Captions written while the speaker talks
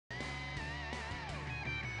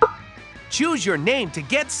Choose your name to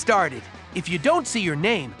get started. If you don't see your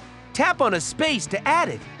name, tap on a space to add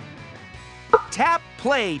it. Tap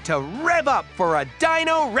play to rev up for a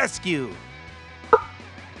dino rescue.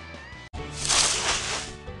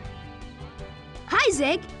 Hi,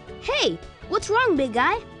 Zeg. Hey, what's wrong, big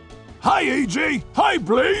guy? Hi, AJ. Hi,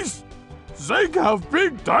 Blaze. Zeg have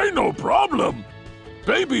big dino problem.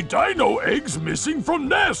 Baby dino eggs missing from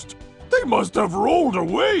nest. They must have rolled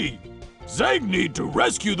away. Zeg need to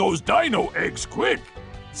rescue those dino eggs quick.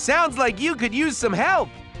 Sounds like you could use some help.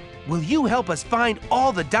 Will you help us find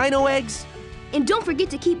all the dino eggs? And don't forget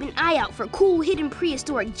to keep an eye out for cool hidden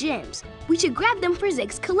prehistoric gems. We should grab them for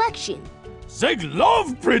Zeg's collection. Zeg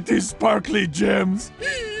love pretty sparkly gems.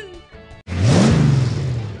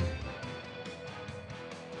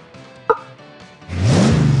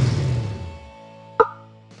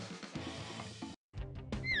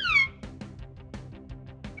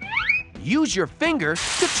 Use your finger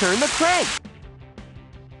to turn the crank.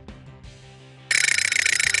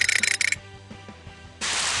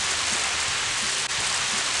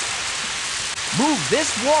 Move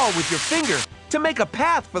this wall with your finger to make a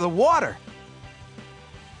path for the water.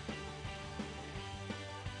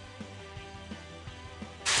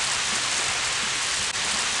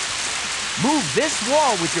 Move this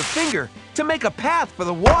wall with your finger to make a path for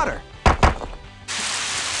the water.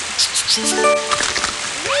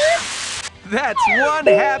 That's one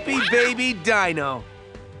happy baby dino.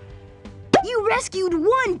 You rescued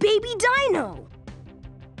one baby dino.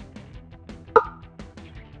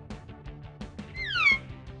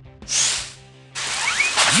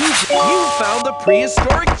 You found the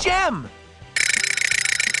prehistoric gem.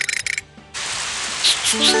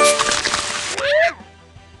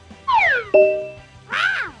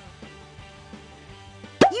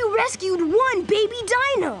 You rescued one baby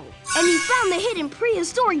dino, and you found the hidden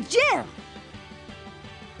prehistoric gem.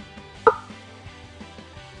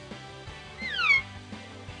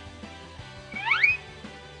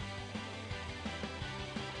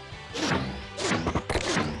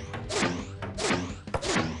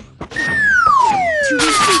 To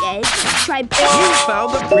reach the edge, try... You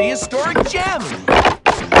found the prehistoric gem.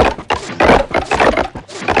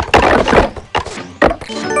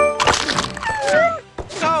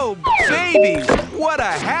 Oh, baby, what a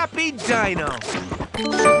happy dino.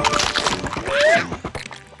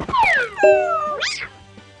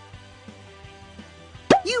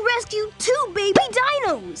 You rescued two baby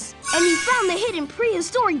dinos, and you found the hidden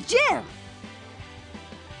prehistoric gem.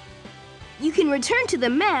 You can return to the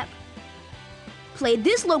map, play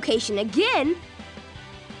this location again,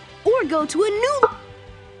 or go to a new...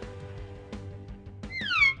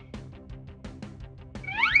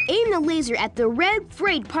 Aim the laser at the red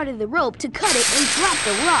frayed part of the rope to cut it and drop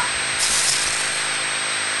the rock.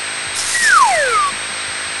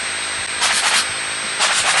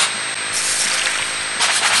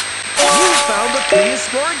 You found the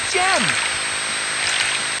prehistoric gem.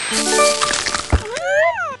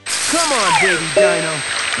 Come on, baby dino.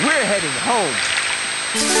 We're heading home.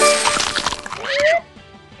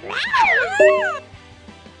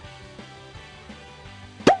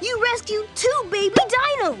 You rescued two baby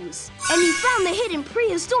dinos, and you found the hidden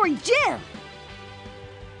prehistoric gem.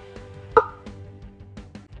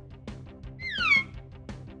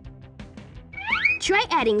 Try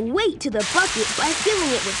adding weight to the bucket by filling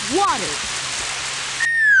it with water.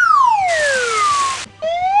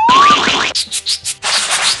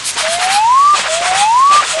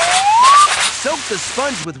 Soak the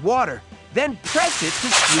sponge with water, then press it to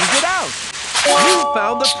squeeze it out. You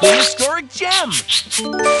found the prehistoric gem.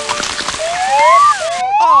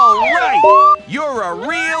 All right, you're a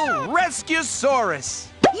real Rescuesaurus.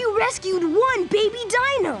 You rescued one baby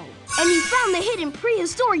dino, and you found the hidden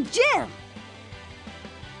prehistoric gem.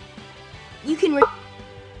 You can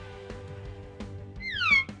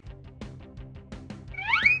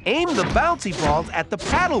Aim the bouncy balls at the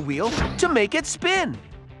paddle wheel to make it spin.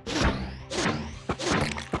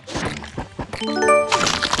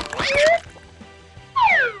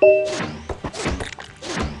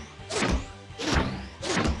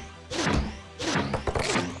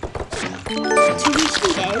 To reach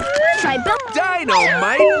the edge, try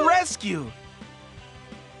Dino-mite rescue.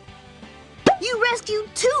 You rescued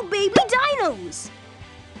two baby dinos.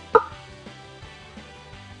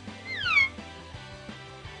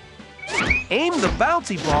 Aim the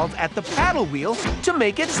bouncy balls at the paddle wheel to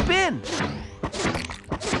make it spin.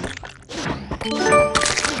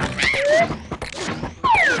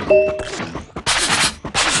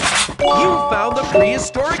 You found the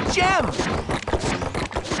prehistoric gem.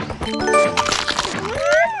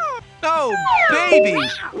 Oh, baby,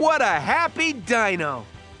 what a happy dino.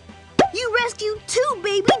 You rescued 2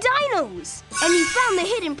 baby dinos, and you found the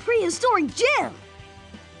hidden prehistoric gem.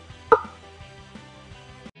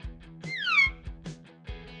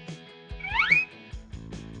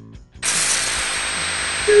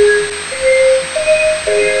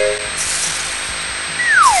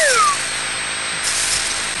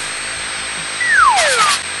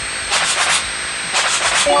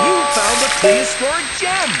 You found the prehistoric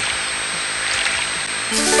gem!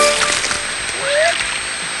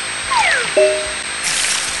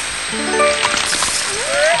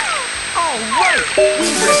 All right! We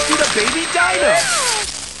rescued a baby dino!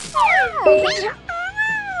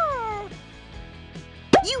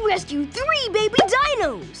 You rescued 3 baby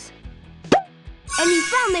dinos! And you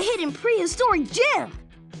found the hidden prehistoric gem!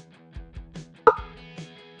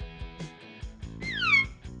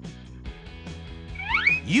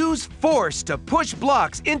 Use force to push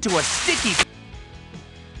blocks into a sticky...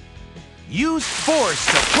 Use force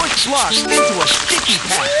to push blocks into a sticky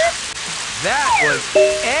path. That was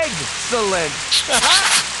excellent!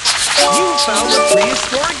 You found the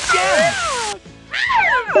prehistoric gem!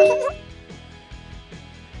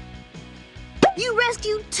 You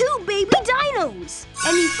rescued 2 baby dinos!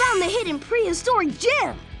 And you found the hidden prehistoric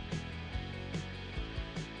gem!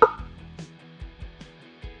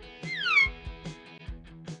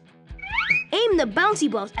 Aim the bouncy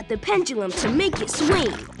balls at the pendulum to make it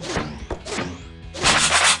swing.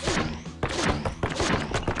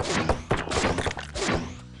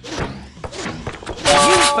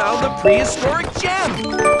 You found the prehistoric gem!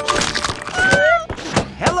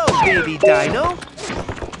 Hello, baby dino!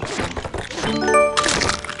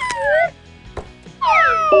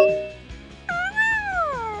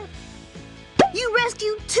 You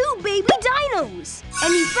rescued 2 baby dinos!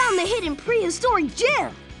 And you found the hidden prehistoric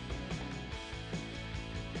gem!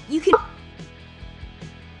 You can...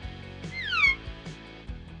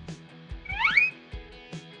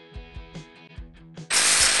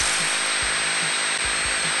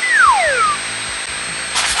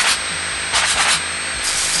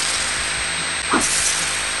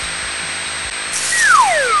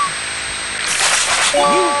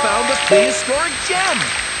 You found the prehistoric gem!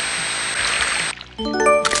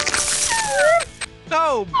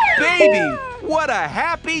 Oh, baby! What a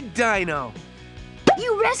happy dino!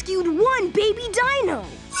 You rescued 1 baby dino!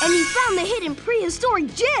 And you found the hidden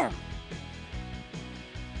prehistoric gem!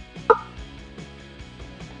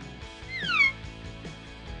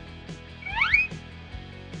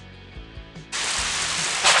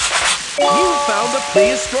 You found the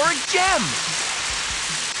prehistoric gem!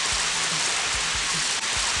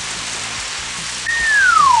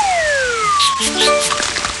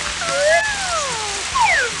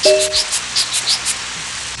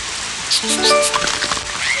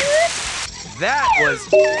 That was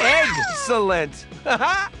excellent!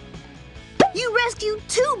 You rescued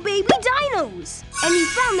 2 baby dinos! And you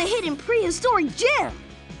found the hidden prehistoric gem!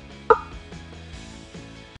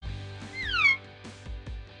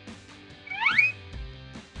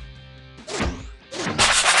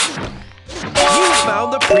 You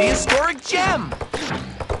found the prehistoric gem!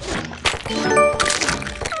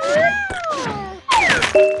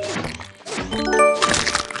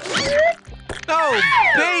 Oh,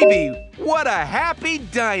 baby! What a happy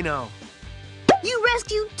dino! You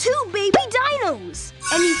rescued 2 baby dinos!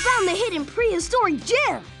 And you found the hidden prehistoric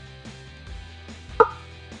gem!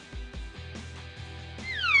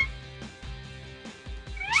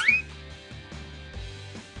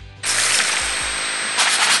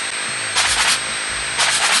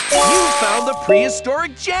 You found the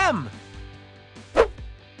prehistoric gem!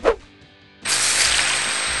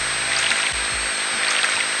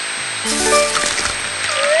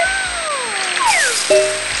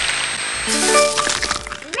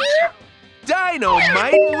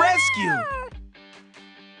 Dynamite rescue!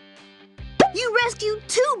 You rescued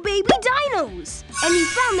 2 baby dinos! And you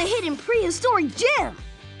found the hidden prehistoric gem!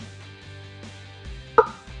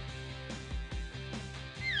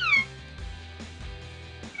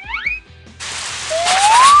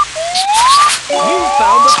 You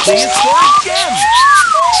found the prehistoric gem!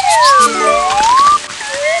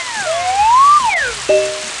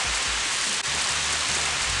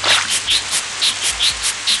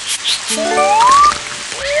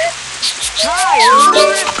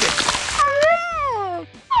 Terrific!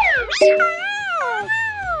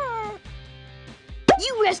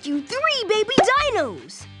 You rescued 3 baby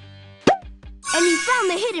dinos! And you found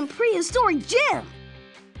the hidden prehistoric gem!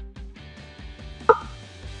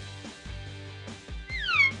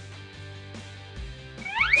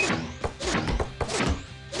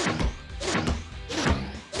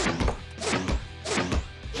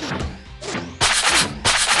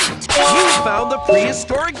 found the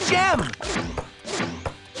prehistoric gem!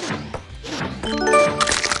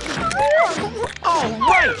 All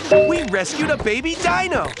right! We rescued a baby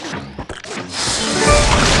dino!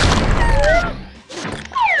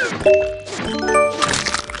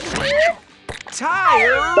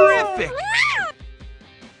 Tire-rific!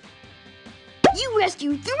 You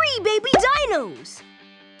rescued 3 baby dinos!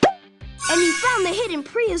 And you found the hidden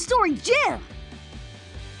prehistoric gem!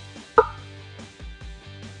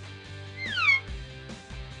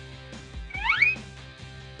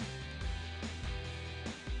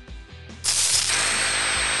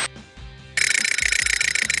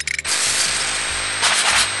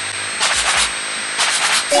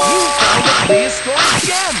 You found the prehistoric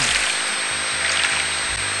gem!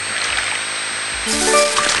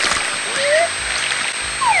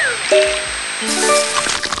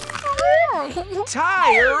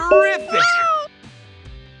 Tire-rific!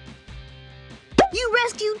 You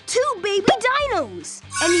rescued 2 baby dinos!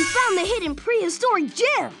 And you found the hidden prehistoric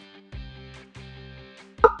gem!